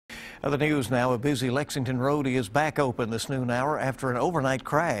Other news now, a busy Lexington road is back open this noon hour after an overnight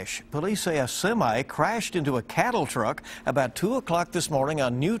crash. Police say a semi crashed into a cattle truck about 2 o'clock this morning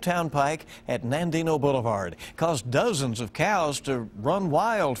on Newtown Pike at Nandino Boulevard. Caused dozens of cows to run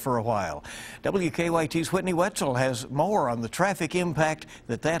wild for a while. WKYT's Whitney Wetzel has more on the traffic impact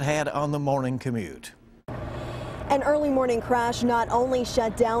that had on the morning commute. An early morning crash not only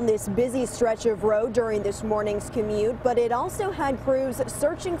shut down this busy stretch of road during this morning's commute, but it also had crews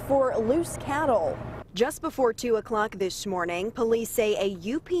searching for loose cattle. Just before 2 o'clock this morning, police say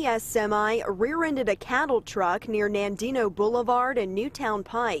a UPS semi rear-ended a cattle truck near Nandino Boulevard and Newtown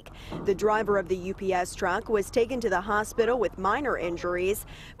Pike. The driver of the UPS truck was taken to the hospital with minor injuries.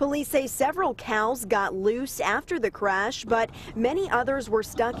 Police say several cows got loose after the crash, but many others were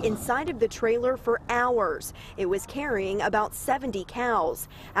stuck inside of the trailer for hours. It was carrying about 70 cows.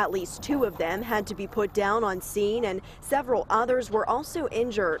 At least 2 of them had to be put down on scene, and several others were also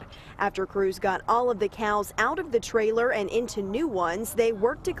injured. After crews got all of the cows out of the trailer and into new ones, they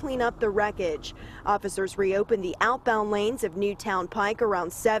worked to clean up the wreckage. Officers reopened the outbound lanes of Newtown Pike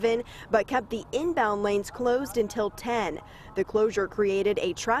around 7, but kept the inbound lanes closed until 10. The closure created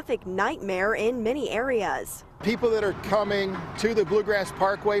a traffic nightmare in many areas. People that are coming to the Bluegrass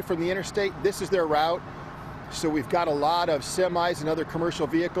Parkway from the interstate, this is their route. So we've got a lot of semis and other commercial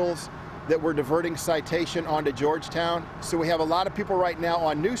vehicles that we're diverting citation onto Georgetown. So we have a lot of people right now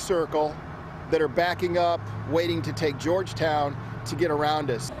on New Circle that are backing up, waiting to take Georgetown to get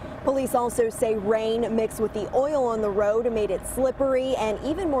around us. Police also say rain mixed with the oil on the road made it slippery and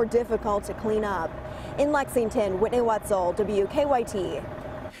even more difficult to clean up. In Lexington, Whitney Wetzel, WKYT.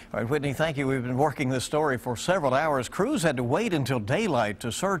 All right, Whitney, thank you. We've been working this story for several hours. Crews had to wait until daylight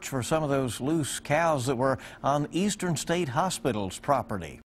to search for some of those loose cows that were on Eastern State Hospital's property.